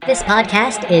This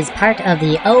podcast is part of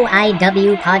the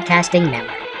OIW Podcasting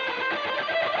Network.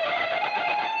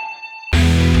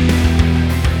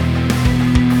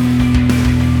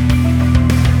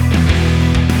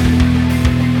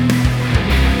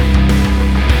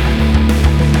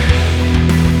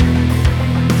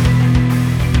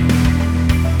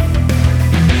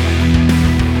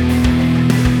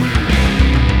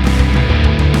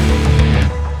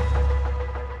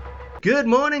 Good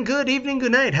morning, good evening,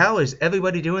 good night. How is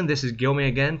everybody doing? This is Gilmy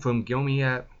again from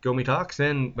Gilmy Talks,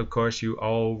 and of course you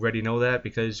already know that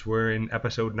because we're in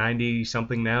episode 90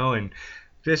 something now, and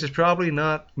this is probably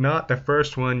not the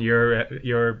first one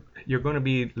you're going to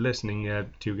be listening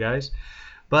to, guys.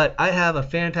 But I have a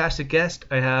fantastic guest.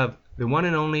 I have the one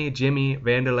and only Jimmy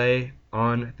Vandelay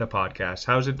on the podcast.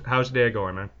 How's the day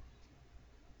going, man?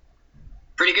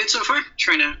 Pretty good so far.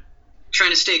 Trying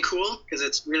to stay cool because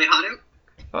it's really hot out.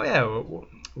 Oh yeah,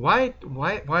 why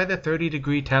the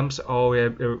 30-degree temps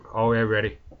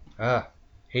already?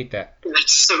 Hate that.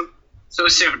 That's so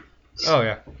soon. Oh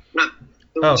yeah.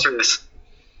 Not service.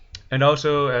 And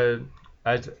also,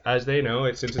 as they know,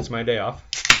 since it's my day off.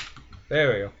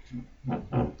 There we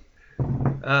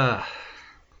go.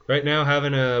 Right now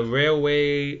having a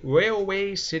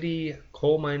Railway City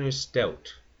Coal Miners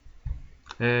Stout,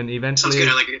 and eventually.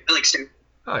 Sounds good. I like stout.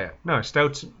 Oh yeah, no,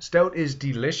 stout is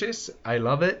delicious. I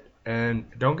love it, and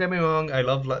don't get me wrong, I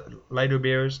love lighter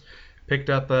beers. Picked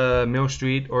up Mill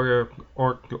Street or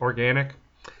organic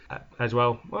as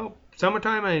well. Well,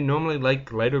 summertime I normally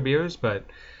like lighter beers, but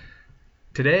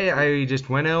today I just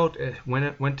went to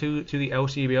the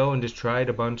LCBO and just tried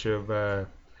a bunch of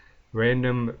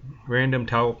random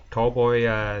tall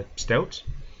boy stouts,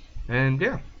 and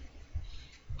yeah,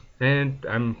 and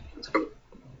I'm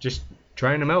just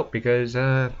trying them out because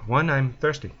one, I'm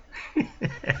thirsty.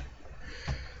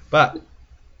 But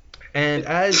and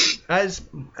as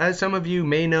some of you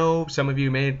may know, some of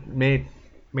you may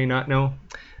not know,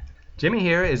 Jimmy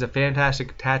here is a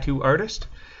fantastic tattoo artist.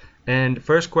 And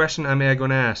first question I'm going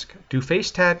to ask: do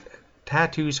face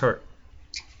tattoos hurt?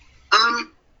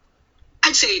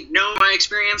 I'd say no. My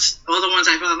experience, all the ones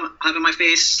I have on my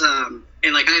face,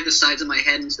 and like I have the sides of my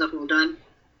head and stuff all done,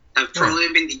 have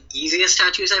probably been the easiest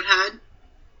tattoos I've had.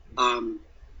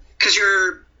 Because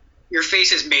your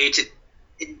face is made to,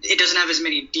 it doesn't have as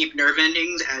many deep nerve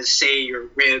endings as, say, your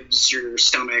ribs, your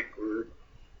stomach, or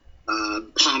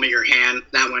palm of your hand.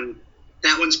 That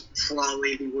one's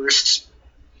probably the worst,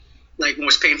 like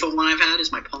most painful one I've had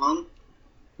is my palm.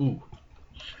 Ooh.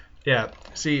 Yeah.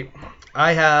 See,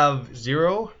 I have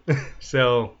 0,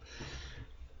 so,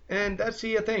 and that's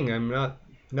the thing. I'm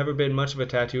never been much of a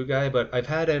tattoo guy, but I've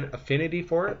had an affinity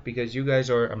for it because you guys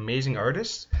are amazing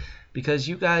artists. Because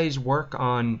you guys work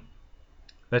on,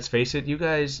 let's face it,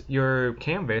 your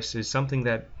canvas is something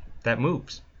that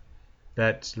moves,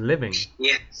 that's living.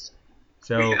 Yes.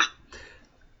 So, yeah.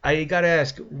 I gotta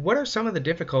ask, what are some of the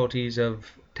difficulties of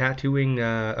tattooing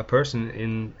a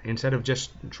person instead of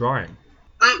just drawing?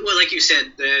 Well, like you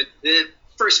said, the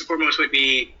first and foremost would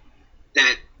be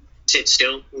that sit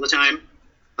still all the time,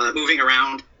 moving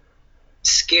around,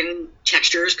 skin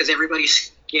textures, because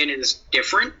everybody's skin is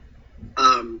different.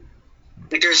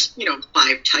 Like there's,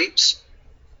 5 types,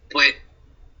 but,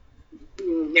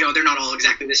 they're not all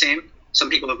exactly the same. Some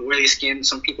people have oily skin,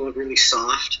 some people have really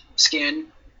soft skin,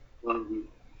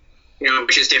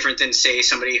 which is different than, say,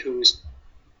 somebody who's,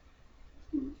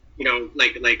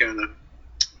 like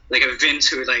a Vince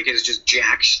who, like, is just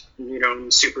jacked,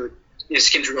 super, his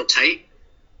skin's real tight.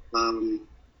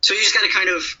 So you just got to kind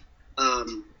of,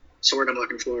 what's the word I'm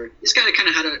looking for? You just got to kind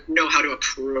of know how to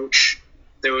approach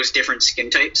those different skin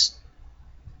types.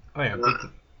 Oh yeah.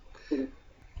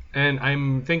 And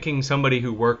I'm thinking somebody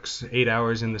who works 8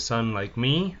 hours in the sun like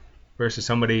me versus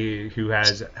somebody who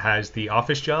has the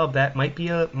office job, that might be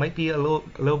a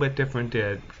little bit different,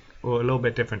 or a little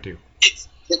bit different too.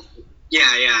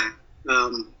 Yeah.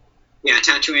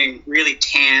 Tattooing really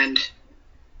tanned,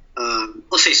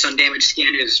 I'll say sun damaged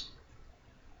skin is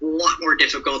a lot more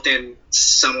difficult than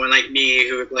someone like me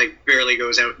who like barely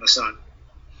goes out in the sun.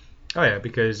 Oh yeah,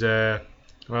 because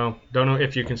well, don't know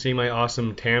if you can see my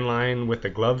awesome tan line with the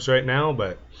gloves right now,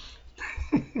 but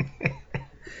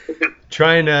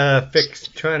trying to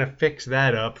fix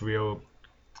that up real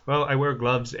well. I wear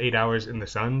gloves 8 hours in the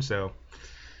sun, so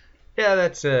yeah,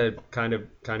 that's kind of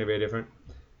very different.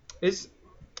 Is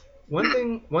one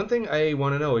thing I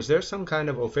want to know, is there some kind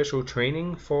of official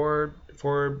training for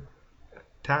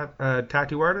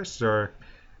tattoo artists, or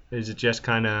is it just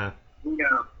kind of?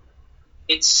 No,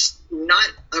 it's not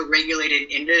a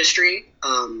regulated industry.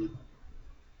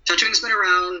 Tattooing's been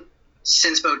around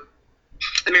since about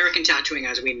American tattooing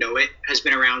as we know it has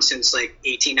been around since like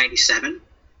 1897,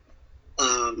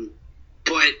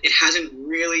 but it hasn't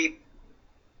really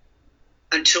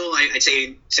until I'd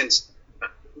say since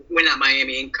when that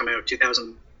Miami Ink come out,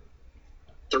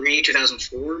 2003,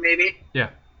 2004 maybe. Yeah.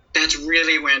 That's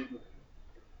really when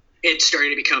it started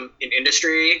to become an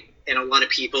industry, and a lot of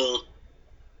people.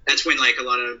 That's when like a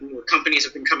lot of more companies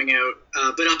have been coming out,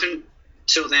 but up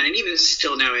until then, and even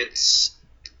still now, it's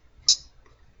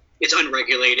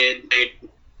unregulated.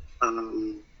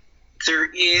 There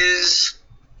is,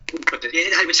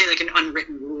 I would say, like an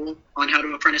unwritten rule on how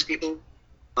to apprentice people.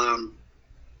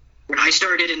 When I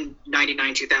started in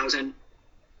 99, 2000,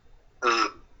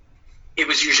 it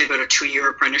was usually about a 2-year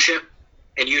apprenticeship,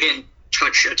 and you didn't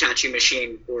touch a tattoo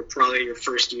machine for probably your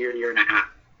first year and a half.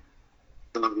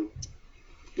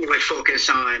 You would focus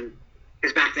on,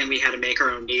 because back then we had to make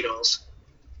our own needles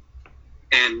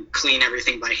and clean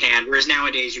everything by hand, whereas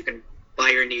nowadays you can buy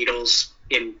your needles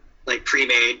in like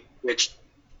pre-made, which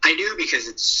I do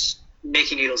because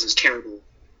making needles is terrible.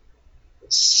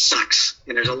 It sucks,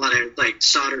 and there's a lot of like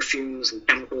solder fumes and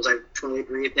chemicals I probably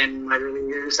breathed in my early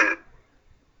years that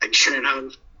I shouldn't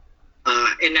have.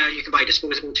 And now you can buy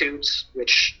disposable tubes,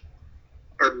 which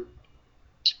are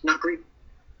not great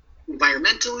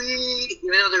environmentally,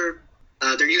 even though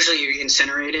they're usually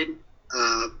incinerated,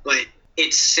 but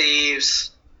it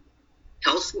saves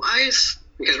health-wise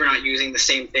because we're not using the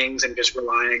same things and just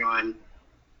relying on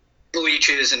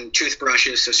bleaches and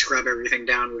toothbrushes to scrub everything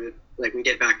down with like we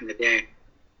did back in the day.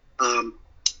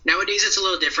 Nowadays it's a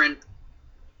little different.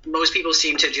 Most people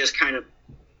seem to just kind of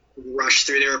rush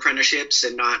through their apprenticeships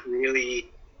and not really,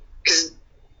 because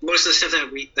most of the stuff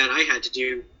that I had to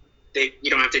do, you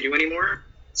don't have to do anymore.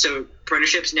 So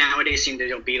apprenticeships nowadays seem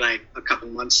to be like a couple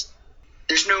months.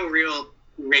 There's no real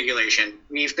regulation.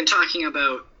 We've been talking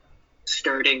about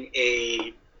starting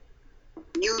a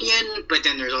union, but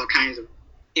then there's all kinds of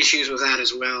issues with that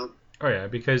as well. Oh yeah,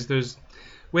 because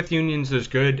with unions there's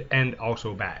good and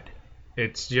also bad.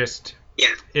 It's just,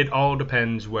 yeah, it all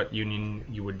depends what union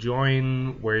you would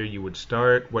join, where you would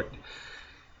start, what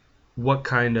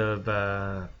kind of,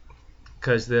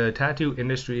 because the tattoo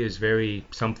industry is very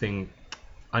something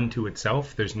unto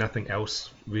itself. There's nothing else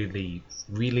really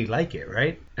like it,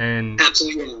 right? And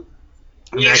absolutely.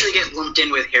 We usually get lumped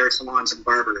in with hair salons and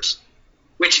barbers,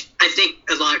 which I think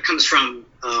a lot comes from.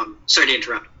 Sorry to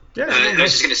interrupt. Yeah, I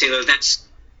was just going to say though, that's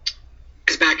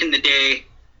because back in the day,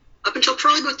 up until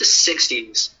probably about the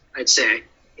 60s, I'd say,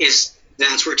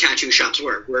 that's where tattoo shops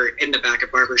were. We're in the back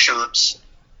of barber shops.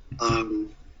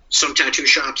 Some tattoo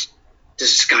shops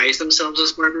disguise themselves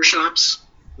as barber shops,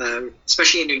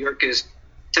 especially in New York, because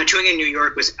tattooing in New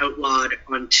York was outlawed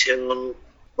until,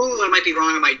 I might be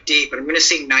wrong on my date, but I'm going to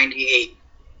say 98.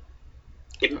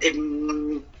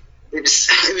 It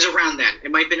was around then.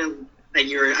 It might have been a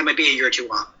year. I might be a year or two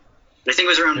off. But I think it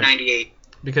was around 98.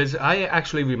 Because I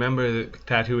actually remember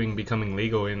tattooing becoming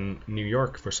legal in New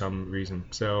York for some reason.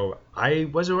 So I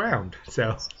was around.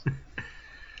 So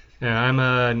yeah, I'm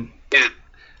an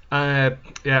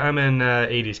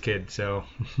 80s kid. So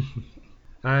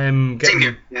I'm getting. Same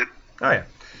here. Yeah. Oh yeah.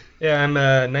 Yeah, I'm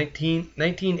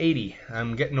 1980.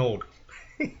 I'm getting old.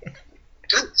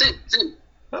 Same.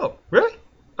 Oh, really?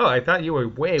 Oh, I thought you were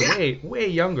way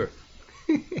younger.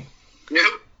 No.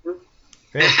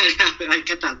 Yeah. I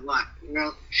get that a lot.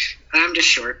 Well, I'm just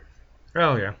short.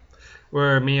 Oh yeah.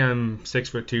 Where me, I'm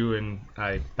 6'2" and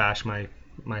I bash my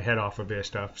head off a bit of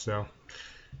stuff. So,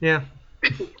 yeah.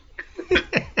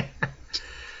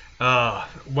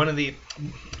 One of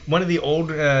the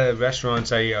old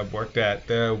restaurants I worked at,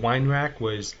 the wine rack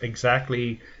was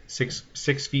exactly six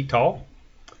feet tall.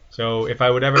 So if I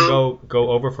would ever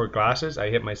go over for glasses, I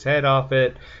hit my head off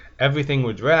it. Everything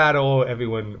would rattle.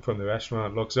 Everyone from the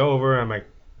restaurant looks over. I'm like,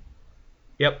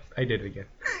 yep, I did it again.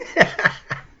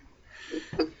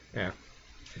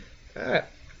 Yeah.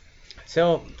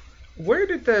 So where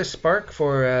did the spark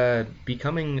for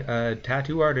becoming a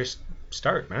tattoo artist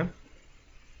start, man?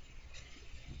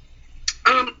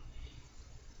 I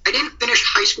didn't finish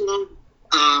high school.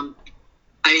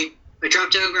 I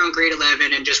dropped out around grade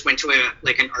 11 and just went to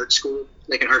an art school,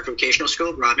 like an art vocational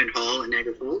school, Robin Hall in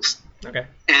Niagara Falls. Okay.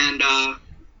 And I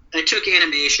took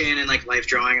animation and like life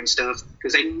drawing and stuff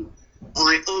because I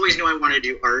always knew I wanted to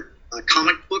do art.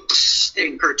 Comic books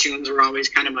and cartoons were always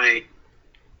kind of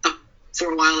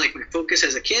for a while, like my focus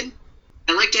as a kid.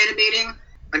 I liked animating.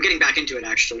 I'm getting back into it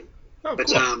actually. Oh, but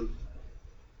cool.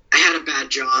 I had a bad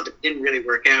job. It didn't really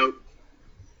work out.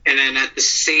 And then at the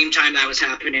same time that was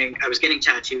happening, I was getting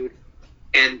tattooed.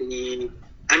 And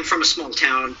I'm from a small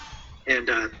town, and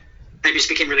I just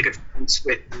became really good friends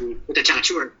with the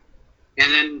tattooer.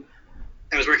 And then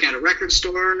I was working at a record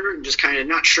store and just kind of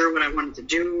not sure what I wanted to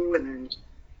do. And then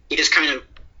he just kind of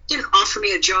didn't offer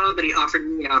me a job, but he offered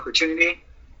me an opportunity.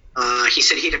 He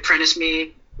said he'd apprentice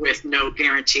me with no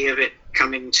guarantee of it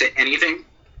coming to anything.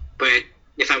 But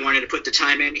if I wanted to put the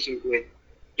time in, he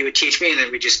would teach me, and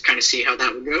then we'd just kind of see how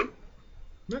that would go.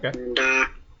 Okay. And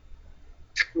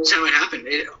that's how it happened.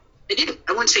 It didn't.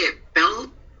 I wouldn't say it fell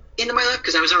into my lap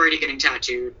because I was already getting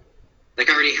tattooed. Like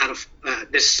I already had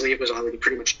this sleeve was already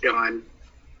pretty much done,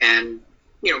 and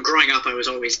growing up I was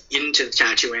always into the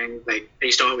tattooing. Like I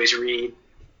used to always read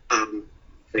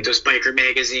like those biker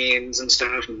magazines and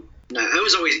stuff. And I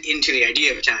was always into the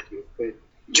idea of a tattoo, but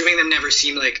doing them never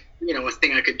seemed like a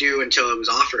thing I could do until it was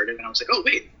offered, and then I was like, oh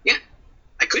wait, yeah,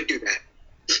 I could do that.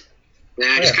 And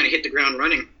then I just kind of hit the ground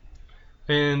running.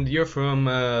 And you're from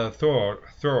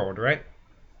Thorold, right?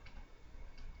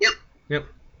 Yep.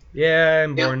 Yeah,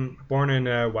 I'm born in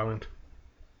Welland.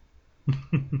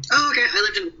 Oh, okay. I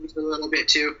lived in a little bit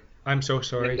too. I'm so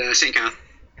sorry. And St. Cath.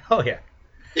 Oh yeah.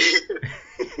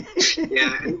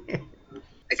 Yeah.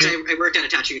 I worked at a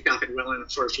tattoo shop in Welland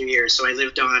for a few years, so I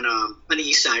lived on the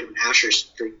east side of Asher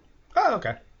Street. Oh,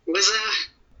 okay. It was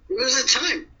a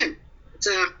time. It's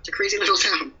a crazy little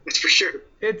town, that's for sure.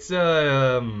 It's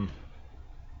I'm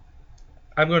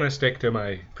going to stick to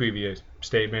my previous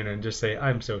statement and just say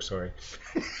I'm so sorry.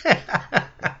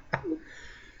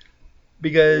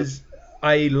 Because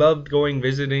I loved going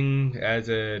visiting as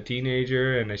a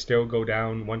teenager, and I still go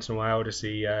down once in a while to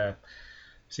see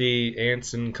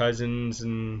aunts and cousins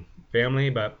and family,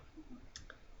 but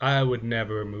I would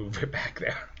never move it back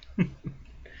there.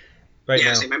 Right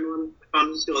now. See, my mom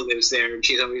still lives there, and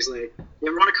she's always like, "You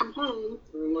ever want to come home?"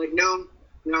 And I'm like, "No,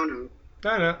 No,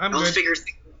 I'm I'll good. figure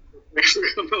things out when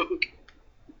I come home."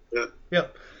 Yeah.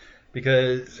 Yep.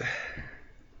 Because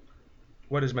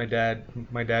what is my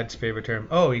dad's favorite term?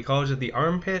 Oh, he calls it the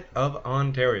armpit of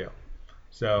Ontario.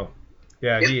 So,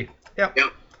 yeah, Yep.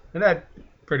 And that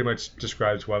pretty much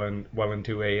describes Welland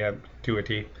to a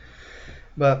T.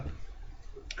 But,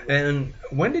 and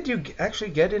when did you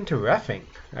actually get into reffing?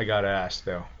 I gotta ask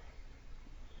though.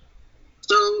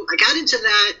 So I got into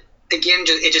that again.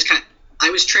 I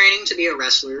was training to be a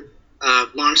wrestler.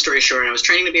 Long story short, I was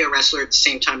training to be a wrestler at the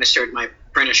same time I started my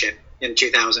apprenticeship in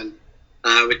 2000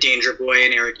 with Danger Boy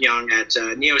and Eric Young at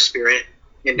Neo Spirit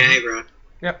in Niagara.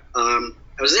 Yep. I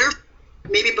was there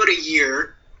maybe about a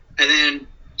year, and then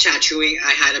tattooing.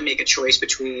 I had to make a choice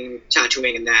between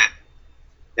tattooing and that.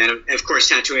 And of course,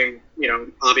 tattooing,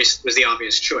 was the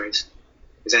obvious choice,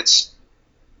 because that's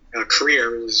a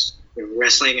career.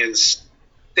 Wrestling is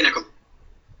finicky.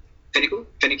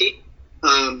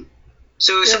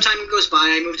 So some time goes by.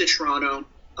 I moved to Toronto.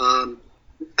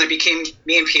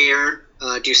 Me and Pierre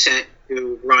Doucette,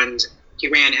 who ran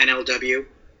NLW.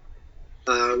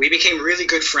 We became really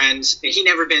good friends, and he'd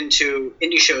never been to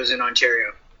indie shows in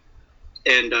Ontario.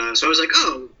 And so I was like,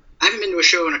 oh, I haven't been to a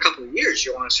show in a couple of years.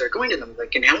 You want to start going to them,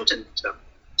 like in Hamilton and stuff.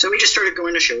 So we just started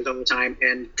going to shows all the time,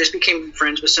 and just became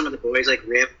friends with some of the boys, like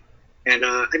Rip. And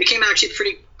I became actually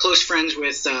pretty close friends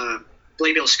with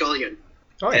Blade Bill Scullion.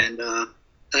 Oh, yeah.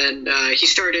 And he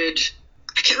started,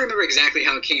 I can't remember exactly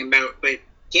how it came about, but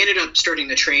he ended up starting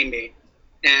to train me.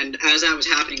 And as that was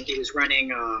happening, he was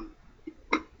running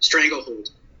Stranglehold.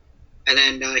 And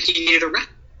then he needed a rep.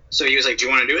 So he was like, do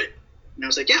you want to do it? And I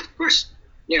was like, yeah, of course.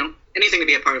 Anything to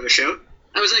be a part of the show.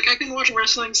 I was like, I've been watching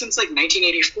wrestling since like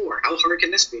 1984. How hard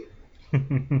can this be?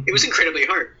 It was incredibly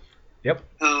hard. Yep.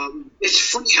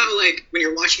 It's funny how, like, when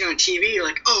you're watching on TV, you're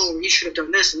like, oh, you should have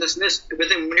done this and this and this. But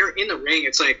then when you're in the ring,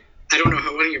 it's like, I don't know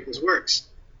how any of this works.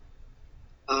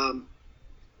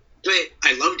 But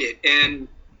I loved it, and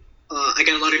I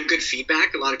got a lot of good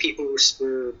feedback. A lot of people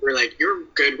were like, you're a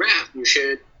good ref. You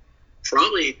should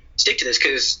probably stick to this,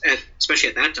 because especially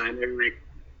at that time,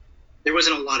 there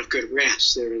wasn't a lot of good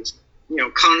refs. There was,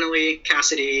 Connolly,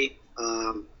 Cassidy,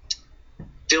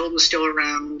 Phil was still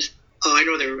around. Oh, I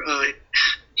know there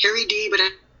Harry D, but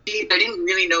I didn't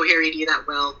really know Harry D that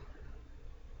well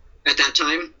at that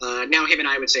time. Now him and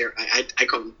I would say, I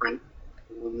call him a friend.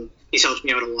 He's helped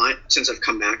me out a lot since I've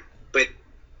come back. But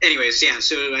anyways, yeah,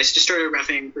 so I just started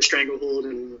reffing for Stranglehold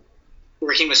and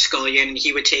working with Scullion, and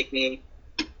he would take me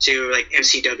to like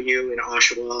MCW and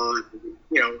Oshawa,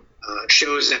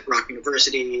 shows at Brock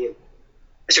University. I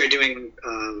started doing,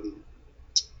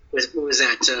 what was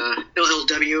that,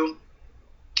 LLW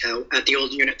at the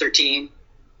old Unit 13.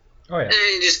 Oh, yeah. And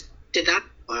I just did that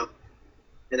for a while.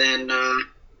 And then it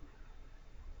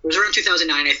was around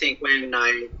 2009, I think, when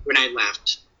I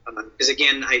left. Because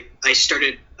again, I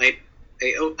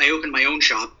opened my own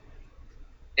shop,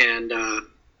 and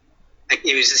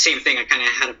it was the same thing. I kind of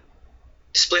had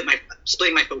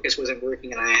splitting my focus wasn't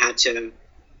working, and I had to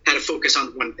focus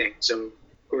on one thing. So of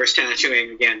course,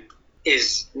 tattooing again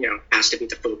is has to be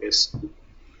the focus.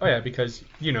 Oh yeah, because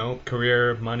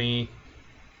career, money,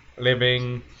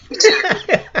 living.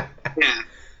 Exactly. Yeah.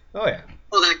 Oh yeah.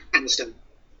 All that kind of stuff.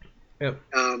 Yep.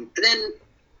 And then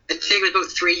I think it was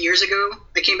about 3 years ago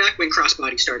I came back when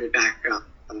Crossbody started back up.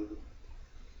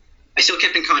 I still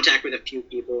kept in contact with a few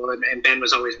people, and Ben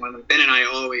was always one of them. Ben and I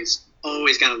always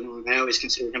got along. I always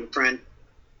considered him a friend.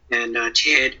 And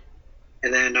Chad.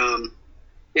 And then, so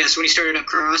when he started up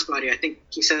Crossbody, I think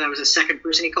he said I was the second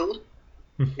person he called.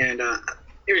 And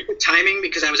it was good timing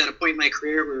because I was at a point in my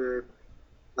career where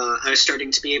I was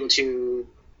starting to be able to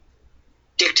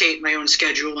dictate my own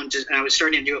schedule, and I was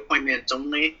starting to do appointments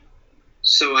only.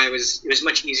 So it was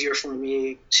much easier for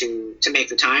me to make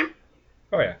the time.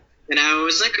 Oh yeah. And I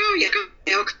was like, oh yeah,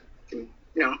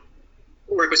 I'll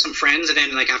work with some friends. And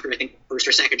then after I think the first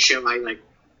or second show, I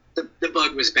the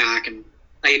bug was back, and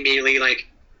I immediately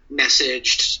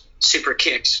messaged Super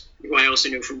Kicks, who I also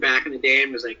knew from back in the day,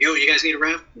 and was like, yo, you guys need a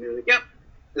rep? And they're like, yep.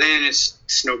 And then it's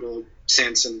snowballed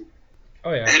since, and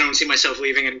oh yeah. I don't see myself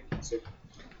leaving it. So.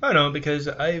 I know, because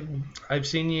I've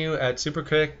seen you at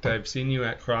Superkicked, I've seen you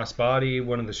at Crossbody,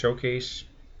 one of the showcase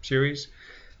series,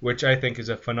 which I think is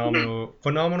a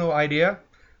phenomenal idea.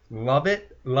 Love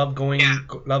it. Love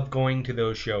going to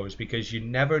those shows, because you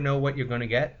never know what you're going to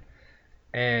get,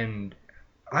 and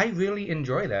I really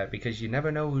enjoy that because you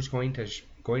never know who's going to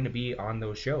be on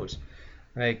those shows.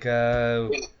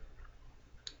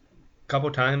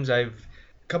 Couple times I've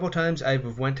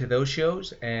went to those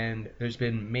shows, and there's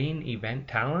been main event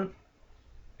talent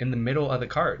in the middle of the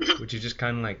card, which is just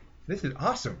kind of like, this is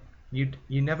awesome. You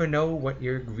never know what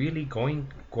you're really going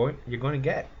to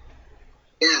get.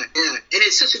 Yeah, and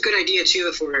it's such a good idea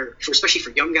too for especially for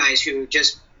young guys who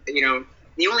just the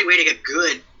only way to get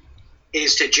good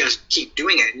is to just keep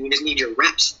doing it, and you just need your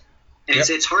reps. And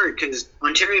it's hard because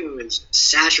Ontario is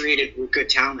saturated with good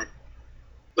talent,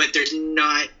 but there's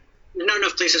not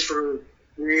enough places for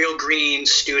real green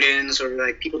students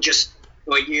or people just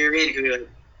a year in who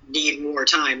need more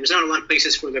time. There's not a lot of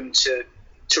places for them to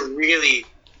really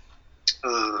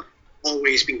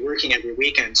always be working every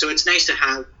weekend. So it's nice to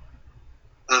have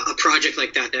a project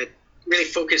like that really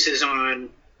focuses on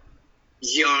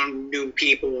young new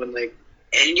people, and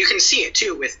you can see it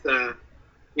too with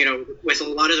with a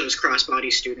lot of those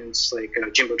Crossbody students like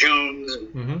Jimbo Jones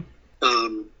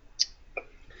and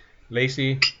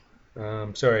Lacey.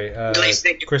 Sorry,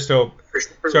 Lacey, Christo.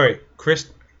 Sorry,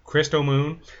 Christo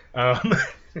Moon. Yeah.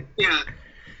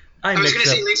 I was going to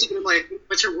say Lacey, but I'm like,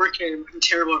 what's her work name? I'm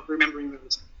terrible at remembering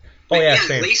those. But yeah,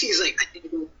 same. Lacey's I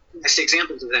think one of the best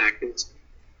examples of that, because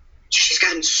she's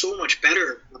gotten so much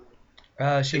better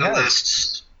she in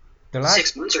has. the last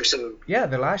 6 months or so. Yeah,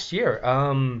 the last year.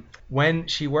 When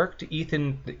she worked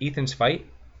Ethan's fight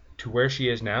to where she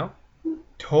is now,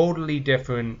 totally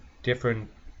different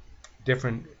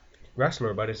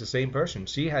wrestler, but it's the same person.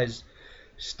 She has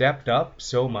stepped up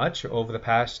so much over the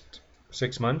past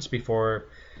 6 months before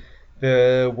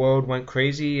the world went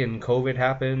crazy and COVID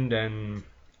happened and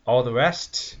all the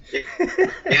rest.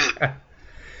 Yeah.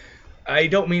 I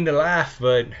don't mean to laugh,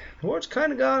 but the world's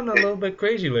kind of gone a little bit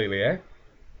crazy lately, eh?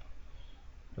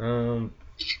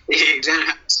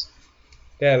 Exactly.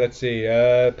 Yeah, let's see.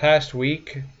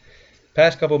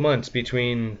 Past couple months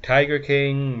between Tiger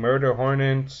King, Murder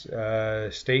Hornets,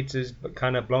 States is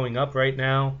kind of blowing up right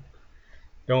now.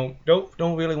 Don't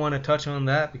really want to touch on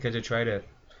that because I try to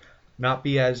not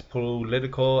be as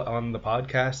political on the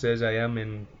podcast as I am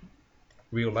in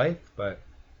real life, but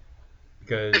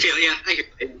because I feel.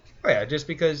 Oh yeah, just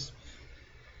because,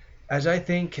 as I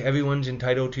think everyone's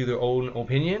entitled to their own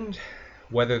opinions,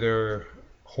 whether they're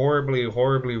horribly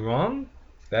wrong,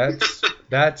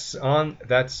 that's on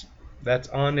them.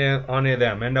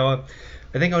 And I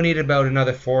think I'll need about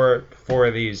another four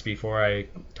of these before I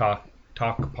talk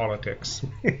politics.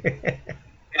 Yeah.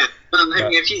 I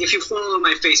mean, if you follow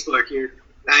my Facebook,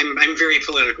 I'm very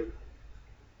political.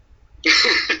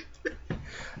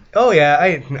 Oh yeah,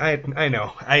 I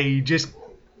know. I just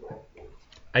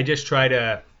try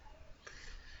to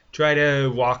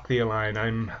walk the line.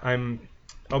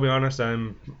 I'll be honest,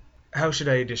 how should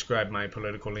I describe my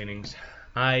political leanings?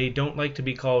 I don't like to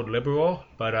be called liberal,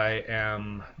 but I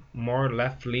am more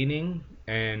left-leaning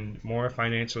and more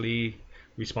financially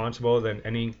responsible than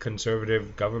any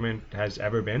conservative government has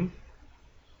ever been.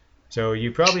 So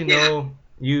you probably know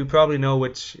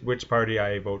which party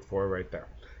I vote for right there.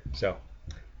 So,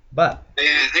 but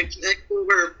yeah,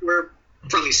 we're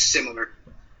probably similar.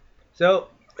 So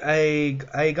I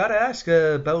gotta ask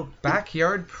about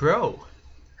Backyard Pro.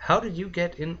 how did you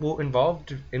get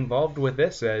involved with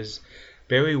this as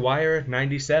Barry Wire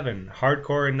 97,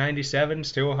 hardcore in 97,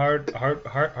 still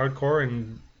hardcore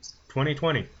in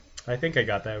 2020? I think I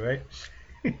got that right.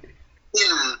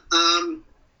 Yeah, I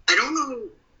don't know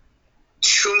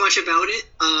too much about it.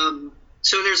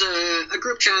 So there's a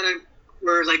group chat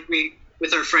where like we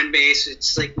with our friend base.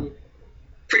 It's like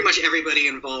pretty much everybody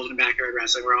involved in backyard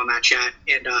wrestling. We're on that chat,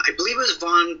 and I believe it was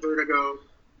Von Vertigo.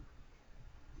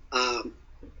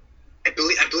 I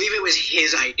believe it was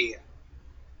his idea.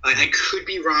 I could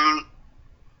be wrong.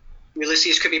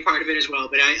 Ulysses could be part of it as well,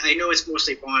 but I know it's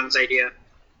mostly Von's idea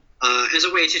as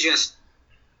a way to just,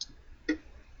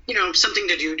 something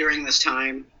to do during this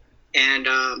time, and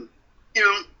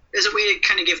as a way to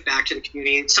kind of give back to the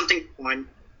community. It's something fun.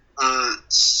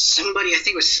 Somebody, I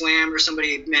think it was Slam or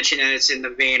somebody, mentioned that it's in the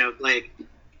vein of like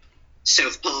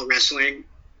Southpaw wrestling,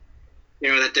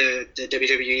 that the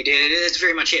WWE did. It's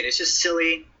very much it. It's just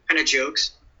silly kind of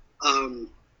jokes.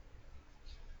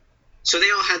 So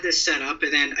they all had this set up,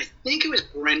 and then I think it was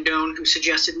Brendone who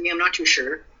suggested me. I'm not too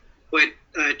sure, but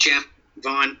Jeff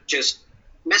Vaughn just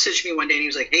messaged me one day, and he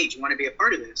was like, "Hey, do you want to be a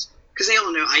part of this?" Because they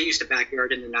all know I used a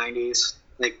backyard in the '90s,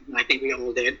 like I think we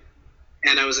all did,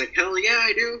 and I was like, "Hell yeah,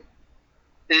 I do!"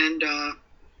 And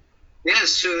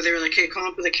so they were like, "Hey, come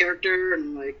up with a character,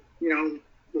 and like,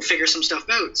 we'll figure some stuff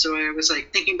out." So I was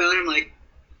like thinking about it. I'm like,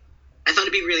 I thought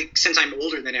it'd be really, since I'm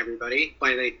older than everybody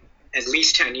by like at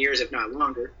least 10 years, if not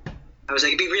longer. I was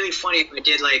like, it'd be really funny if I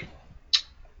did like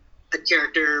a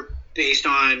character based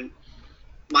on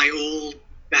my old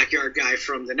backyard guy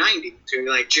from the 90s who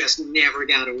like just never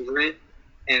got over it,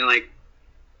 and like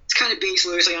it's kind of based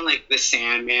loosely on like the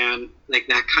Sandman, like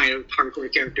that kind of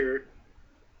hardcore character,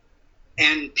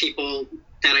 and people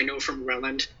that I know from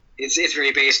Welland. It's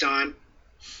very based on,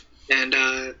 and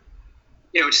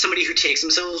somebody who takes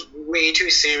themselves way too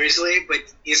seriously but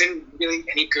isn't really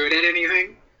any good at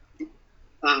anything.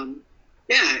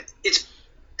 It's,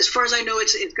 as far as I know,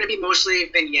 it's going to be mostly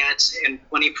vignettes and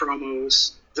funny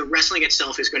promos. The wrestling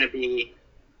itself is going to be,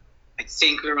 I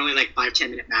think they're only like 5-10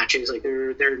 minute matches. Like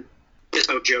they're just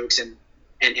about jokes and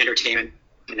entertainment.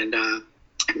 And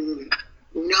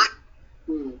not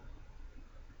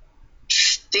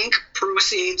think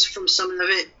proceeds from some of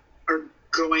it are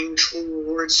going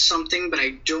towards something, but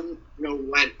I don't know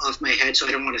what off my head, so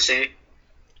I don't want to say.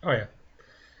 Oh yeah.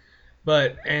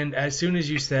 But, and as soon as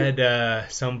you said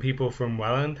some people from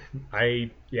Welland,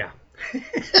 I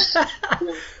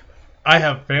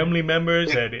have family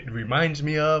members that it reminds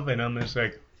me of, and I'm just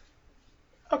like,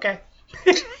 okay.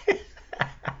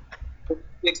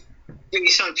 Maybe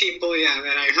some people,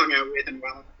 that I hung out with in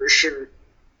Welland for sure.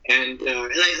 And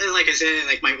like I said,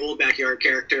 like my old backyard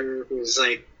character was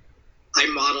like, I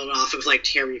modeled off of like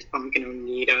Terry Funk and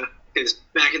Onita, because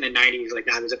back in the 90s, like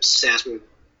I was obsessed with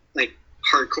like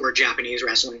hardcore Japanese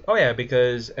wrestling. Oh yeah,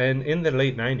 because and in the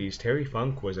late 90s, Terry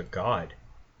Funk was a god.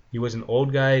 He was an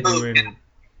old guy doing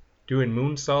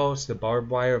moonsaults, the barbed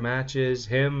wire matches.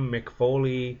 Him, Mick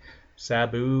Foley,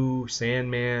 Sabu,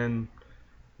 Sandman,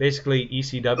 basically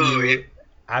ECW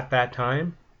at that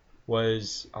time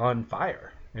was on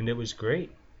fire, and it was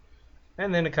great.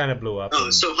 And then it kind of blew up. Oh,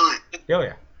 so hot. Oh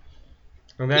yeah.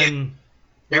 And then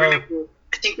I remember,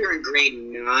 I think we were in grade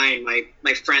 9.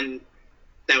 My friend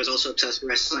that was also obsessed with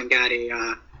wrestling got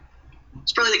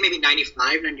it's probably like maybe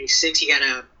 95, 96. He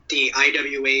got the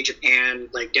IWA Japan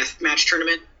like death match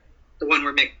tournament, the one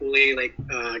where Mick Foley like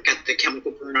got the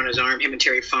chemical burn on his arm, him and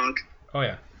Terry Funk. Oh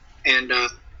yeah. And I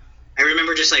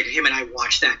remember just like him and I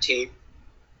watched that tape,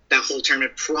 that whole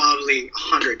tournament probably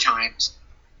 100 times.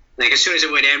 Like as soon as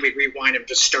it would end, we'd rewind and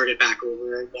just start it back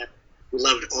over again. We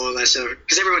loved all that stuff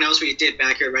because everyone else we did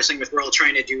backyard wrestling with, we're all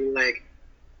trying to do like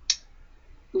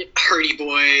Hardy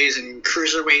Boys and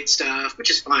cruiserweight stuff, which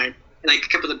is fine. And like a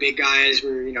couple of the big guys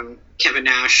were, Kevin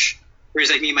Nash. Whereas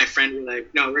like me and my friend were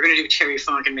like, no, we're gonna do Terry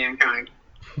Funk and Mankind.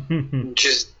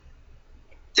 Just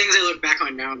things I look back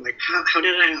on now. I'm like, how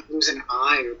did I not lose an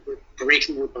eye or break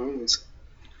more bones?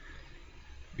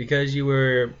 Because you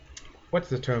were, what's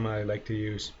the term I like to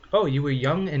use? Oh, you were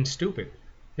young and stupid.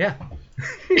 Yeah.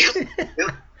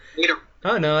 Yeah.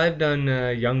 Oh no, I've done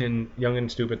young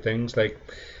and stupid things. Like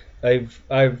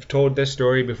I've told this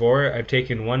story before. I've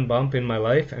taken one bump in my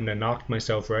life and then knocked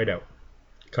myself right out.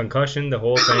 Concussion, the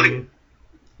whole thing.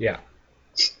 Yeah.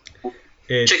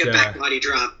 Check a back body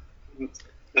drop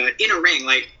in a ring,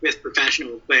 like with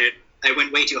professional, but I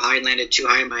went way too high and landed too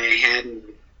high in my head, and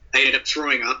I ended up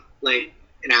throwing up like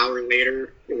an hour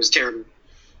later. It was terrible.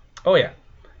 Oh yeah.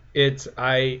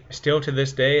 I still to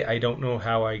this day I don't know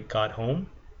how I got home.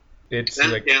 It's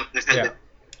I've had that.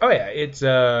 Oh yeah, it's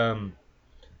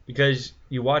because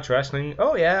you watch wrestling.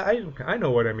 Oh yeah, I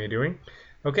know what I'm doing.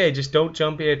 Okay, just don't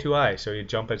jump here too high. So you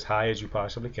jump as high as you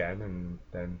possibly can, and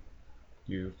then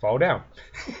you fall down.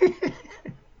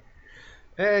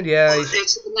 And yeah, Well,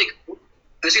 it's like I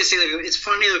was gonna say, like, it's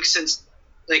funny though, since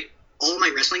like all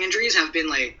my wrestling injuries have been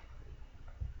like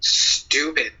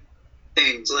stupid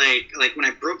things. Like when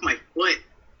I broke my foot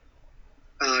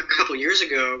a couple years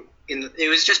ago, it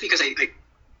was just because I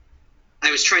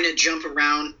was trying to jump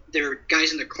around. There were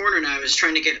guys in the corner, and I was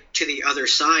trying to get to the other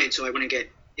side so I wouldn't get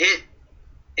hit.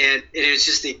 And it was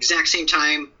just the exact same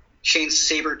time Shane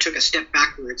Saber took a step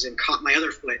backwards and caught my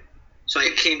other foot. So I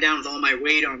came down with all my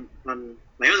weight on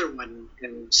my other one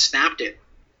and snapped it.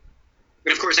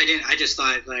 But of course I didn't. I just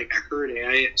thought like I hurt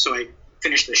it. So I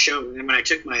finished the show. And then when I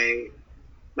took my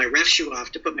ref shoe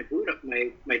off to put my boot up,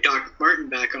 my Doc Martin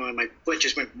back on, my foot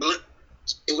just went blew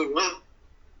up.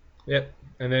 Yep.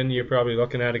 And then you're probably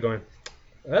looking at it going,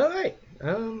 all right,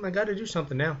 I got to do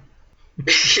something now.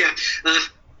 Yeah.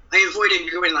 I avoided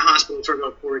going to the hospital for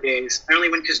about 4 days. I only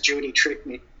went because Jody tricked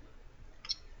me.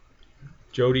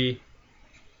 Jody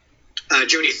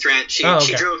Threat. She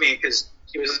drove me because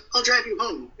she was like, I'll drive you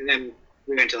home. And then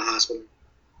we went to the hospital.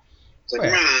 It's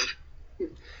like,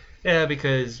 Yeah,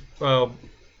 because, well,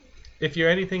 if you're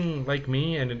anything like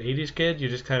me and an 80s kid, you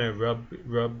just kind of rub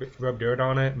dirt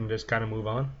on it and just kind of move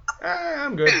on.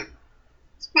 I'm good. Yeah,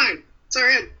 it's fine. It's all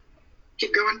right.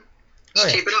 Keep going. Just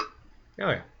tape it up.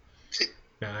 Oh, yeah.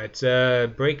 No, it's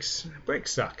brakes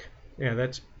suck. Yeah,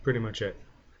 that's pretty much it.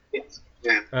 Yes.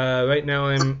 Yeah. Right now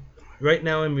I'm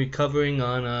recovering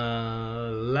on a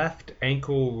left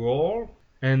ankle roll,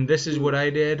 and this is what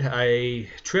I did. I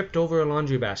tripped over a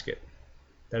laundry basket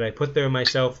that I put there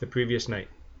myself the previous night.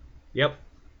 Yep.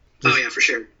 Oh yeah, for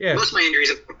sure. Yeah. Most of my injuries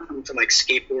have come from like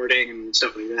skateboarding and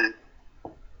stuff like that.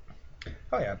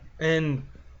 Oh yeah, and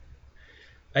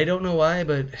I don't know why,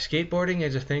 but skateboarding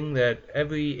is a thing that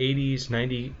every 80s,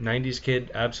 90s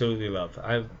kid absolutely love.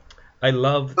 I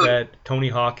love that Tony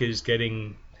Hawk is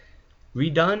getting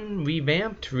redone,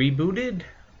 revamped, rebooted.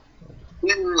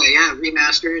 Yeah,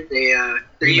 remastered.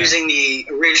 They're using the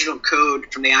original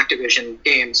code from the Activision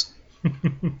games.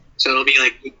 So it'll be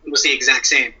like almost the exact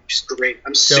same, which is great.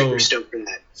 I'm super stoked for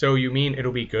that. So you mean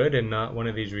it'll be good and not one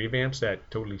of these revamps that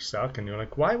totally suck and you're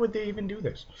like, why would they even do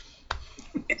this?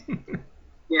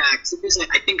 Yeah, because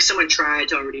I think someone tried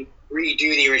to already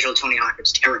redo the original Tony Hawk.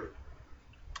 It's terrible.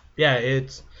 Yeah,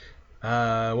 it's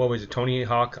what was it, Tony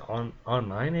Hawk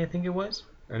Online, I think it was,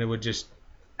 and it would just,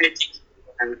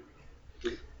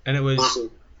 and it was awesome.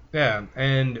 Yeah,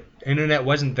 and internet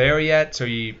wasn't there yet, so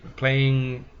you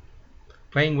playing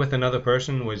with another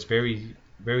person was very,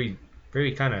 very,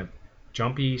 very kind of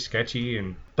jumpy,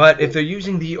 sketchy, but if they're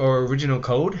using the original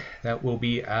code, that will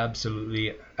be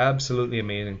absolutely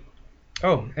amazing.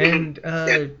 Oh, and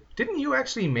didn't you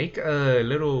actually make a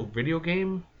little video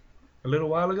game a little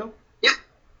while ago?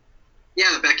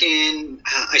 Yeah, back in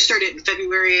I started in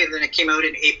February and then it came out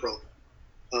in April.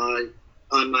 On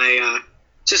my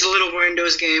it's just a little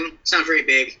Windows game. It's not very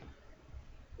big.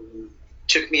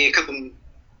 Took me a couple.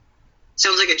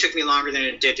 Sounds like it took me longer than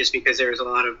it did just because there was a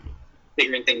lot of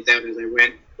figuring things out as I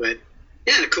went. But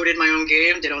yeah, I coded my own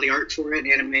game, did all the art for it,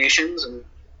 and animations, and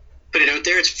put it out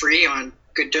there. It's free on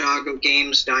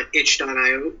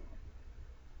gooddoggogames.itch.io.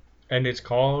 And it's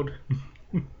called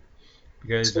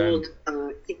because it's called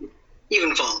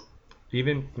Evenfall.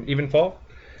 Evenfall?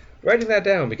 Writing that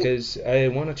down because I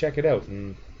want to check it out.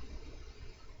 And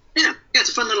yeah, it's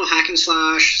a fun little hack and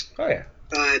slash. Oh yeah.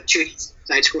 2D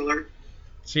side scroller.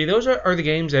 See, those are the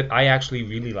games that I actually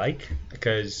really like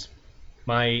because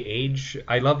my age,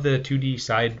 I love the 2D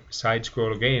side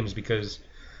scroller games because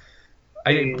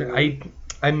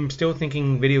I'm still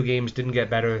thinking video games didn't get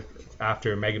better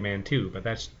after Mega Man 2, but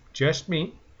that's just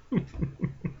me. Yeah,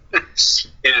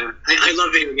 I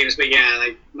love video games, but yeah,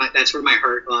 that's where my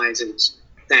heart lies. It's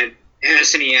that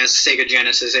SNES, Sega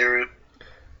Genesis era.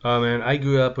 Oh man, I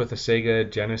grew up with a Sega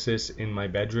Genesis in my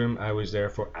bedroom. I was there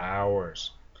for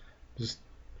hours.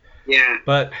 Yeah.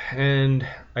 And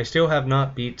I still have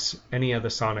not beat any of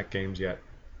the Sonic games yet.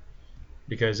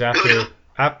 Because after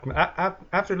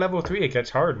level 3 it gets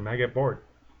hard and I get bored.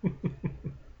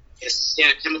 Yes,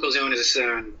 yeah, Chemical Zone and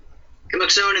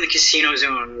the Casino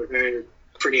Zone are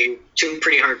two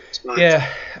pretty hard spots. Yeah,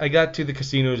 I got to the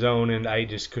Casino Zone and I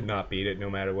just could not beat it no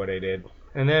matter what I did.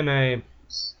 And then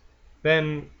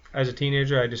as a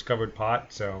teenager I discovered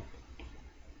pot, so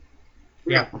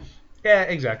yeah,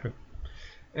 exactly.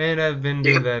 And I've been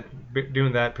doing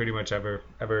that pretty much ever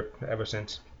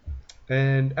since.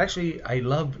 And actually, I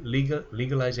love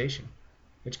legalization.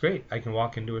 It's great. I can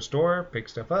walk into a store, pick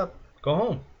stuff up, go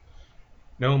home.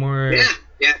 No more.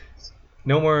 Yeah.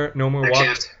 Actually, I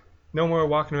have to. no more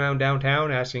walking around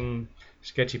downtown asking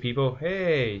sketchy people,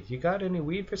 "Hey, you got any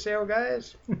weed for sale,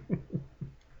 guys?"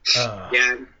 uh,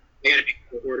 Yeah, I gotta make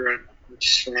the order. I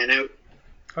just ran out.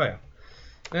 oh yeah.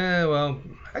 Well,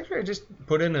 actually, I just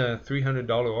put in a $300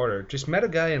 order. Just met a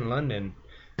guy in London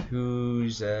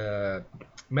who's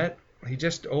met. He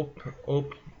just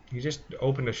he just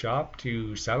opened a shop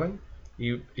to selling.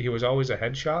 He was always a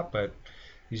head shop, but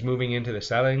he's moving into the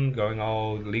selling, going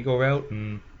all legal route,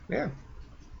 and yeah.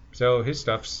 So his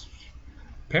stuff's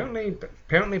apparently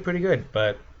pretty good,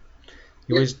 but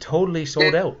he was totally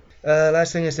sold out.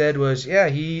 Last thing I said was, yeah,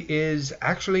 he is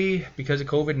actually, because of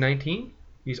COVID-19,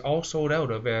 he's all sold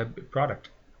out of a product,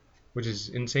 which is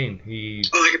insane.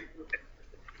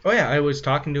 Oh yeah, I was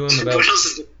talking to him about. What else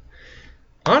is there?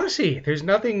 Honestly, there's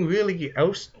nothing really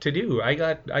else to do. I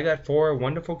got 4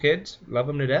 wonderful kids, love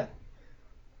them to death.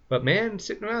 But man,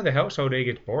 sitting around the house all day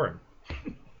gets boring.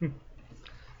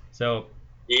 So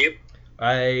Yep.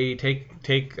 I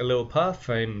take a little puff.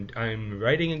 I'm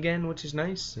writing again, which is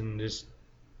nice, and just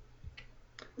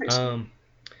Nice.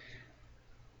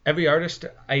 every artist.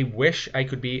 I wish I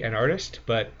could be an artist,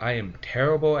 but I am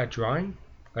terrible at drawing.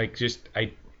 Like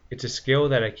it's a skill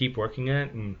that I keep working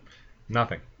at, and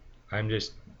nothing.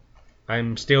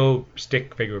 I'm still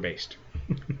stick figure based.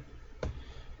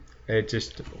 It's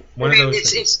just one of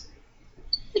those things.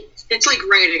 It's like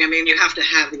writing. I mean, you have to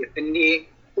have the affinity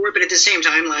for it, but at the same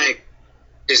time, like,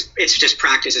 it's just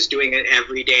practice. It's doing it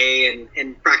every day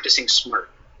and practicing smart.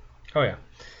 Oh yeah,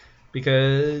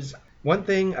 because one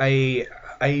thing I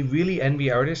really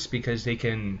envy artists because they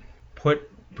can put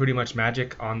pretty much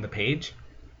magic on the page.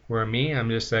 Where me, I'm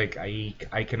just like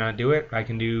I cannot do it.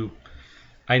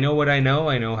 I know what I know.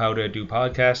 I know how to do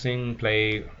podcasting,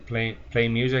 play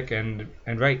music, and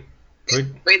write. Wait,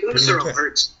 those Pretty are much all it.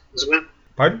 arts as well.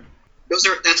 Pardon?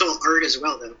 That's all art as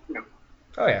well, though. You know.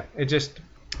 Oh yeah, it just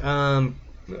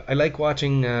I like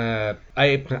watching. I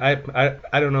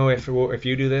don't know if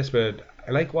you do this, but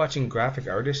I like watching graphic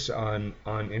artists on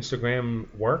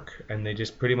Instagram work, and they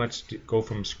just pretty much go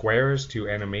from squares to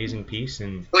an amazing piece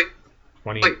in Like,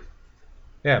 20. like,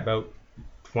 Yeah, about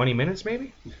 20 minutes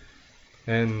maybe.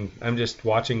 And I'm just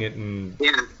watching it and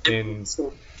yeah.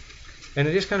 So, I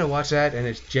just kind of watch that, and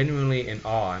it's genuinely in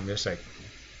awe. I'm just like,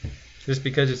 just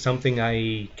because it's something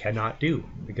I cannot do.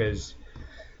 Because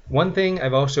one thing,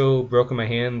 I've also broken my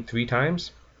hand 3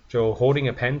 times, so holding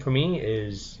a pen for me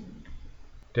is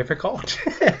difficult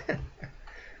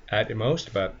at the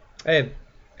most. But hey,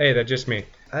 that's just me.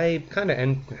 I kind of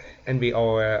envy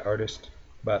all artists.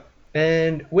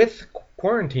 And with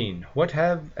quarantine, what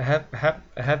have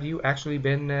you actually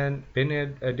been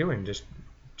doing?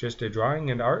 Just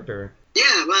drawing and art, or?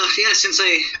 yeah, well, yeah. Since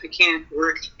I can't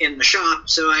work in the shop,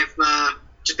 so I've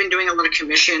just been doing a lot of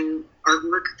commission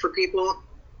artwork for people.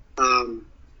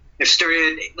 I've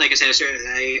started, like I said,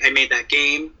 I made that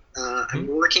game. I'm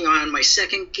working on my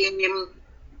second game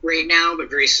right now, but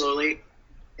very slowly.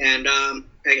 And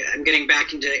I'm getting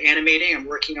back into animating. I'm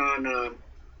working on a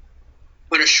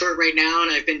short right now,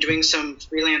 and I've been doing some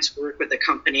freelance work with a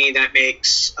company that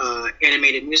makes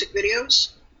animated music videos.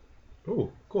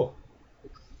 Ooh, cool.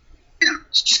 Yeah,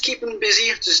 it's just keeping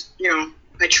busy. Just,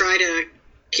 I try to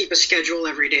keep a schedule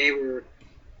every day where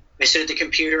I sit at the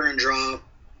computer and draw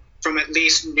from at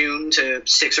least noon to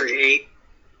 6 or 8.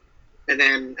 And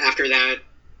then after that,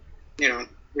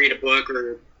 read a book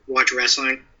or watch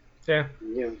wrestling. Yeah.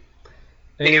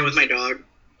 Hang out with my dog.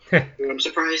 I'm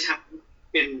surprised how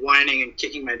been whining and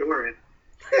kicking my door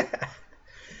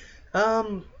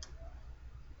in.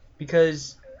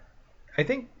 Because I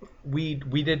think we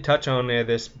did touch on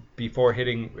this before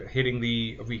hitting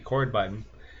the record button.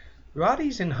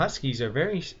 Rotties and Huskies are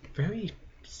very very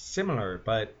similar,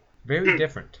 but very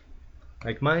different.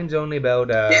 Like mine's only about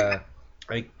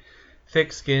like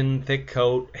thick skin, thick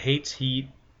coat, hates heat,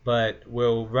 but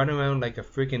will run around like a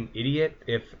freaking idiot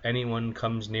if anyone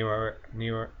comes near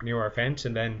our fence,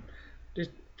 and then just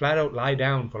flat out lie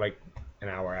down for like an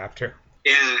hour after.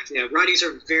 Yeah. Rotties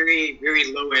are very,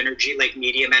 very low energy, like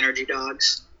medium energy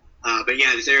dogs. But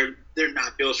yeah, they're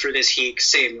not built for this heat.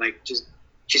 Same, like she's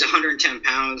 110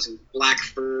 pounds and black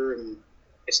fur and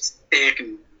it's thick.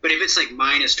 But if it's like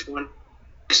minus 20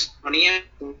 out,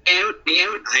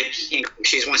 I can't.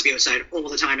 She just wants to be outside all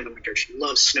the time in the winter. She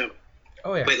loves snow.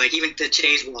 Oh yeah. But like even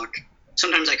today's walk,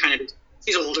 sometimes I kind of,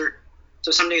 she's older,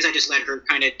 so some days I just let her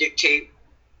kind of dictate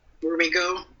where we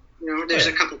go. There's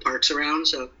a couple parks around,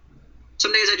 so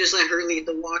some days I just let her lead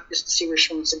the walk just to see where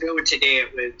she wants to go. And today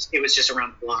it was just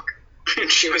around the block,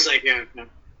 and she was like, "Yeah, no,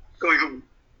 going home."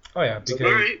 Oh yeah, because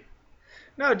all right.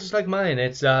 no, just like mine.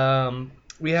 It's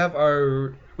we have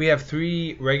our we have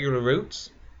 3 regular routes,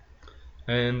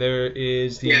 and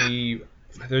there's the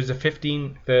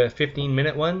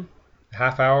 15-minute one,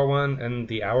 half-hour one, and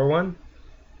the hour one,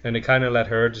 and they kind of let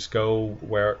her just go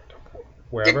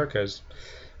wherever, because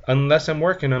unless I'm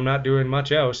working, I'm not doing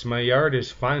much else. My yard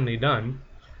is finally done.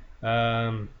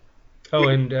 And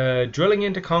drilling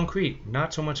into concrete,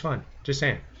 not so much fun. Just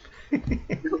saying.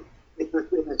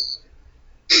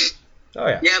 Oh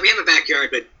yeah. Yeah, we have a backyard,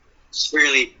 but she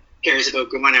rarely cares about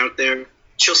going out there.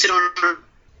 She'll sit on our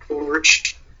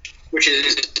porch, which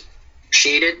is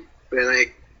shaded, but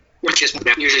which just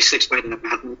usually sleeps by the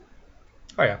bathroom.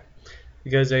 Oh yeah,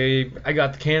 because I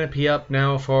got the canopy up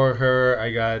now for her.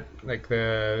 I got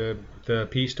the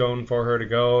pea stone for her to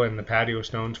go, and the patio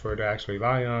stones for her to actually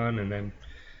lie on, and then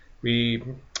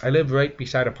I live right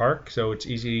beside a park, so it's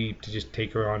easy to just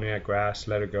take her on that grass,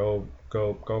 let her go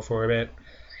for a bit.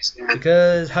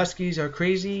 Because huskies are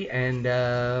crazy, and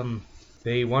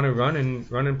they want to run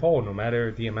and pull no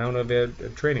matter the amount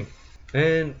of training.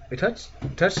 And I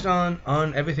touched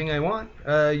on everything I want.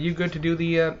 You good to do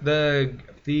the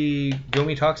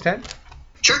Yomi Talks 10?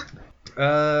 Sure.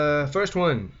 First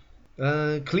one.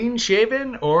 Clean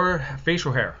shaven or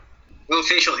facial hair? Well,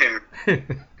 facial hair.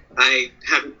 I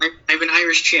have an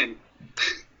Irish chin.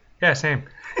 Yeah, same.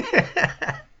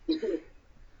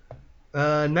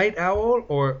 Night owl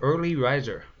or early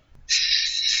riser?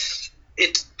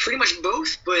 It's pretty much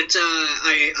both, but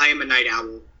I am a night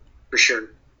owl for sure.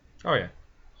 Oh yeah,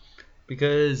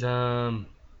 because the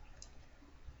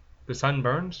sun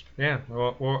burns. Yeah,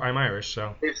 well I'm Irish,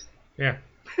 so yeah.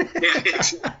 Yeah.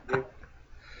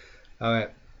 All right.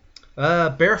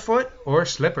 Barefoot or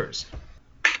slippers?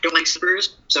 I don't like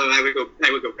slippers, so I would go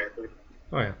barefoot.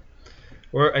 Oh yeah.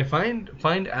 Or I find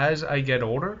as I get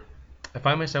older, I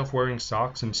find myself wearing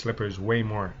socks and slippers way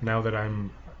more now that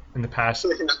I'm in the past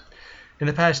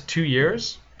 2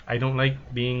 years. I don't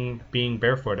like being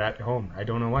barefoot at home. I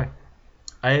don't know why.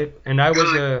 I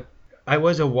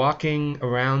was a walking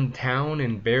around town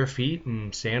in bare feet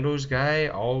and sandals guy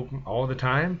all the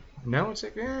time. Now it's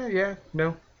like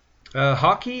no.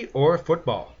 Hockey or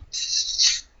football?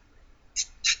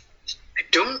 I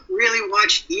don't really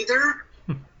watch either,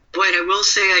 but I will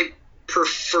say I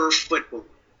prefer football.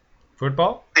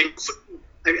 Football? I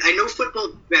know football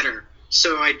better,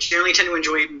 so I generally tend to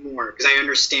enjoy it more because I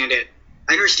understand it.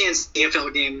 I understand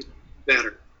CFL games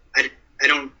better. I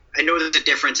know there's a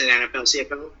difference in NFL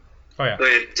CFL. Oh yeah.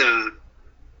 But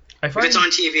if it's on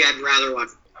TV, I'd rather watch.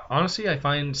 Honestly, I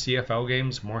find CFL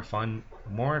games more fun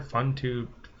to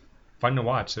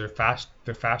watch. They're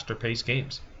faster paced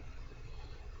games.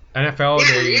 NFL.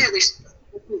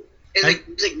 It's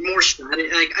like more strategy.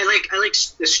 I like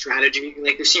the strategy.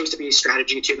 Like there seems to be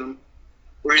strategy to them.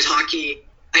 Whereas hockey,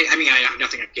 I mean, I have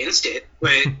nothing against it,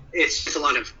 but it's just a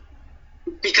lot of,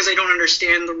 because I don't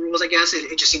understand the rules. I guess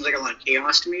it just seems like a lot of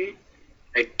chaos to me.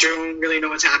 I don't really know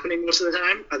what's happening most of the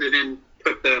time, other than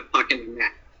put the puck in the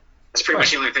net. That's pretty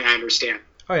much the only thing I understand.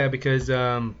 Oh yeah, because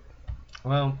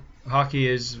hockey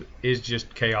is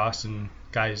just chaos and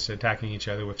guys attacking each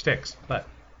other with sticks.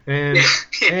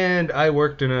 And I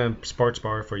worked in a sports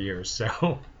bar for years,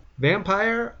 so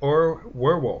vampire or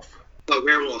werewolf? Oh,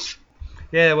 werewolf.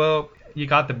 Yeah, well, you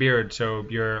got the beard, so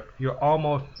you're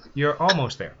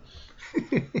almost there.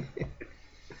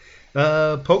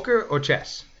 Poker or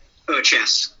chess? Oh,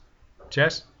 chess.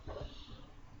 Chess?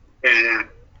 Yeah.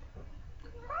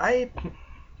 I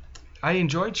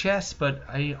enjoy chess, but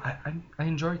I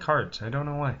enjoy cards. I don't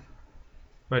know why.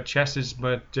 But chess is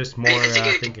just more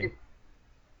thinking.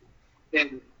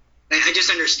 And I just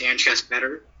understand chess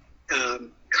better.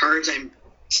 Cards,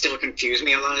 still confuse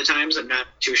me a lot of times. I'm not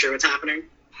too sure what's happening,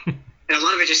 and a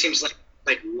lot of it just seems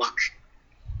like luck.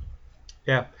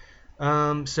 Yeah.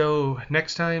 So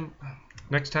next time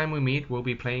we meet, we'll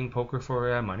be playing poker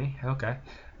for money. Okay.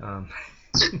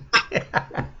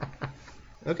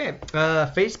 Okay.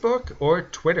 Facebook or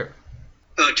Twitter?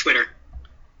 Oh, Twitter.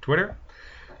 Twitter.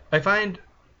 I find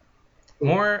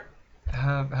more.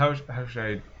 How should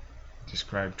I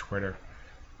describe Twitter?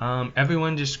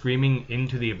 Everyone just screaming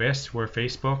into the abyss, where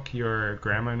Facebook, your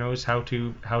grandma knows how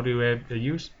to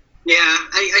use. Yeah,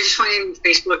 I just find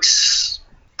Facebook's.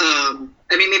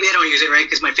 I mean, maybe I don't use it right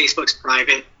because my Facebook's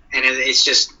private, and it's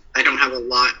just I don't have a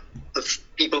lot of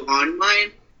people on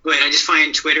mine. But I just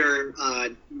find Twitter,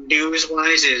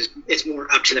 news-wise, it's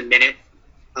more up to the minute,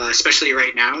 especially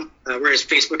right now. Whereas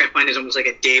Facebook, I find, is almost like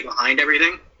a day behind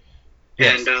everything.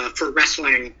 Yes. And for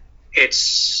wrestling,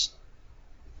 it's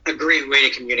a great way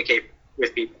to communicate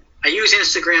with people. I use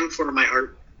Instagram for my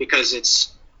art because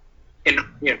it's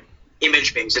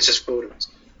image-based. It's just photos.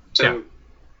 So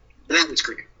that was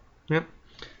great. Yep.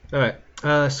 All right.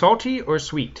 Salty or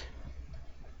sweet?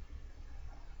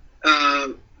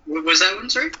 What was that one,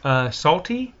 sorry?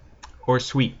 Salty or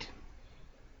sweet?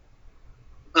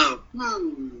 Oh,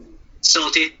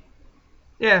 salty.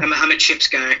 Yeah. I'm a chips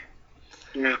guy.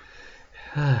 Yeah.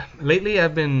 Lately,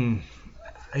 I've been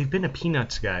a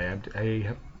peanuts guy.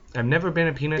 I've never been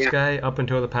a peanuts guy up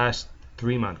until the past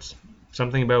 3 months.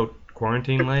 Something about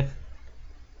quarantine life.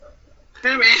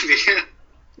 Yeah, maybe.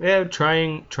 Yeah,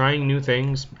 trying new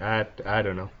things. I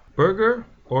don't know. Burger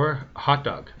or hot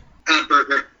dog?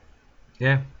 Burger.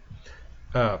 Yeah.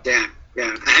 Yeah.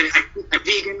 I'm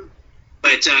vegan,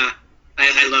 but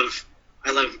I love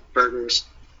burgers.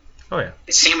 Oh yeah.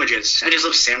 Sandwiches. I just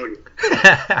love sandwiches.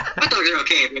 Hot dogs are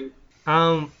okay.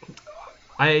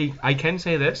 I can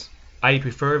say this. I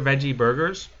prefer veggie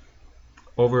burgers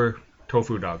over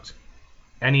tofu dogs.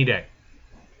 Any day.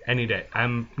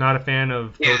 I'm not a fan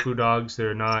of tofu dogs.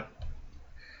 They're not.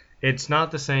 It's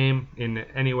not the same in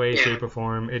any way, shape, or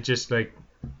form. It's just like,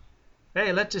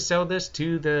 hey, let's just sell this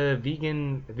to the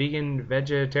vegan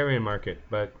vegetarian market.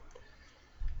 But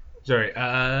sorry,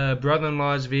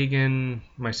 brother-in-law's vegan.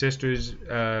 My sister's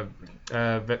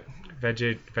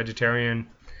vegetarian,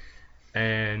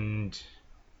 and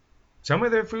some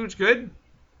of their food's good,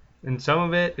 and some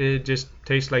of it just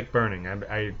tastes like burning.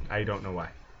 I don't know why,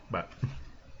 but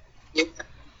yeah,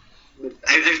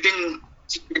 I've been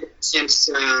since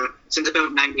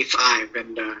about '95,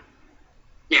 and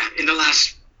in the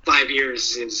last 5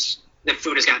 years, the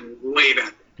food has gotten way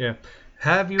better. Yeah,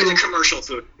 have you? The commercial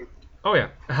food. Oh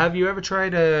yeah, have you ever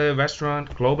tried a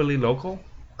restaurant globally local?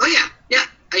 Oh yeah,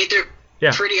 I eat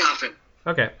there pretty often.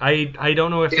 Okay, I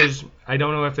don't know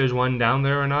if there's one down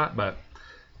there or not, but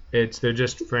they're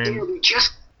just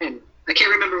I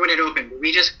can't remember when it opened.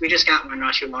 We just got one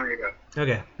not too long ago.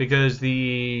 Okay, because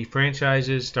the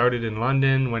franchises started in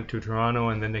London, went to Toronto,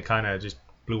 and then they kind of just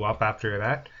blew up after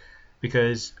that.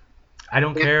 Because I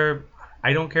don't care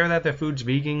that their food's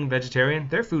vegan, vegetarian.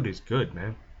 Their food is good,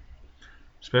 man.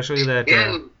 Especially that.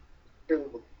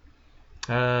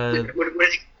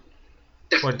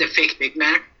 The fake Big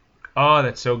Mac. Oh,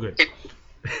 that's so good.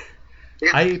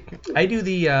 Yeah. I do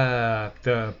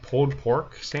the pulled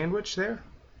pork sandwich there,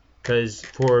 because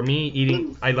for me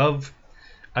eating, I love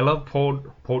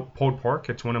pulled pork.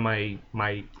 It's one of my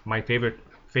favorite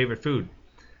food.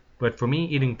 But for me,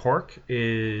 eating pork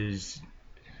is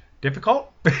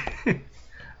difficult.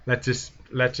 let's just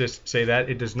say that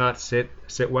it does not sit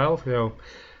well. So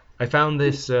I found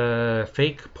this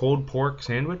fake pulled pork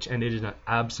sandwich, and it is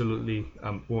absolutely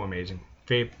amazing.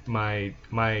 My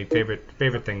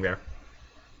favorite thing there.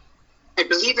 I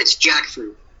believe it's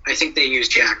jackfruit. I think they use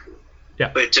jackfruit.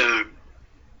 Yeah. But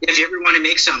if you ever want to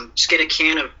make some, just get a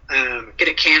can of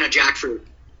jackfruit.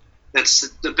 That's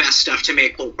the best stuff to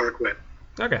make pulled pork with.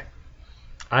 Okay.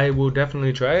 I will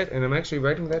definitely try it, and I'm actually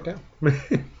writing that down.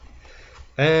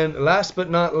 And last but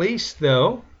not least,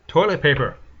 though, toilet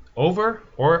paper. Over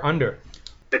or under?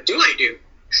 But do I do?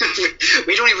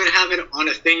 We don't even have it on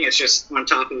a thing. It's just on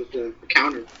top of the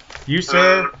counter. You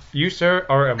sir,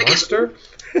 are a monster.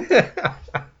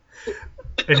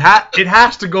 It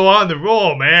has to go on the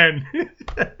roll, man.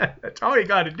 That's all you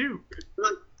got to do.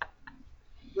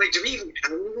 Like, do we even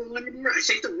have a rule anymore? I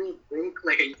think the rule broke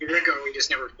like a year ago. We just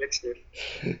never fixed it.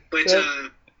 But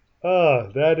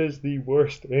that is the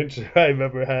worst answer I've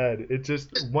ever had. It's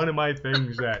just one of my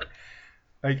things that,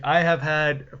 like, I have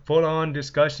had full-on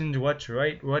discussions. What's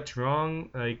right? What's wrong?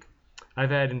 Like,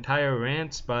 I've had entire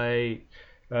rants by.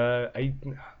 I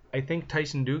think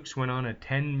Tyson Dukes went on a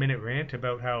 10-minute rant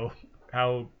about how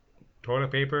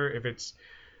toilet paper,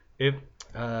 if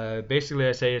basically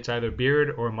I say it's either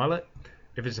beard or mullet.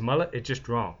 If it's a mullet, it's just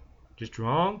wrong. Just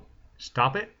wrong.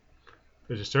 Stop it.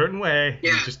 There's a certain way.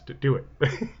 Yeah. You just do it. Yeah,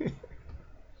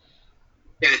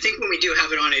 I think when we do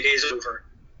have it on, it is over.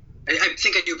 I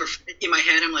think I do prefer. In my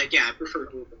head, I'm like, yeah, I prefer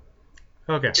over.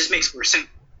 Okay. It just makes more sense.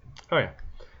 Oh yeah.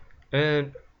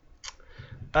 And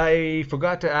I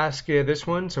forgot to ask you this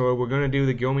one, so we're gonna do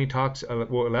the Gilmy Talks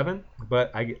 11,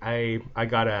 but I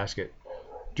gotta ask it.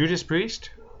 Judas Priest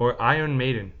or Iron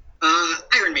Maiden?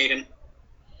 Iron Maiden.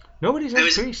 Nobody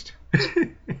said Priest.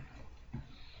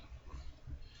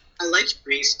 I liked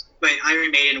Priest, but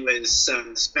Iron Maiden was,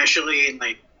 especially in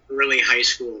like early high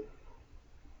school.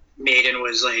 Maiden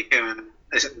was like a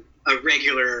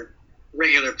regular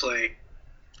play.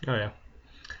 Oh yeah.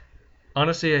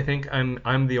 Honestly, I think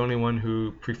I'm the only one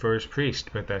who prefers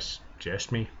Priest, but that's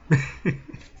just me.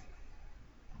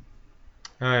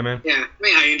 All right, man. Yeah, I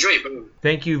mean, I enjoy both.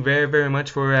 Thank you very, very much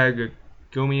for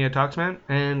Gilmy Talks, man.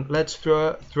 And let's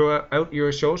throw out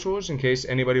your socials in case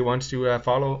anybody wants to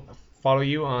follow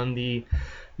you on the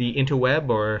interweb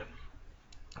or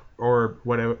or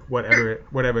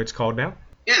whatever it's called now.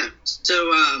 Yeah. So,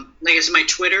 like I said, my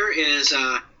Twitter is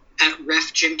at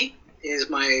RefJimmy is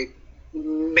my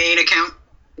main account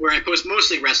where I post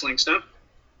mostly wrestling stuff.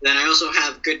 Then I also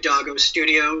have Good Doggo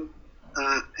Studio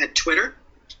at Twitter,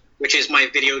 which is my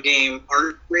video game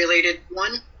art related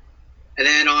one. And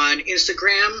then on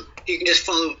Instagram, you can just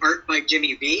follow Art by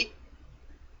Jimmy V.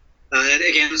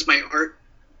 Again, it's my art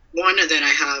one. And then I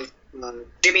have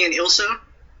Jimmy and Ilsa,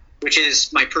 which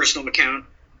is my personal account,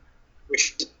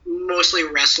 which is mostly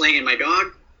wrestling and my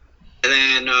dog. And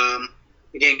then,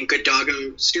 again, Good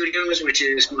Doggo Studios, which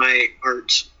is my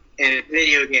art and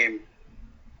video game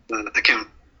account.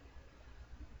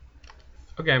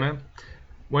 Okay, man.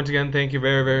 Once again, thank you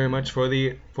very, very much for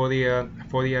the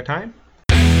time.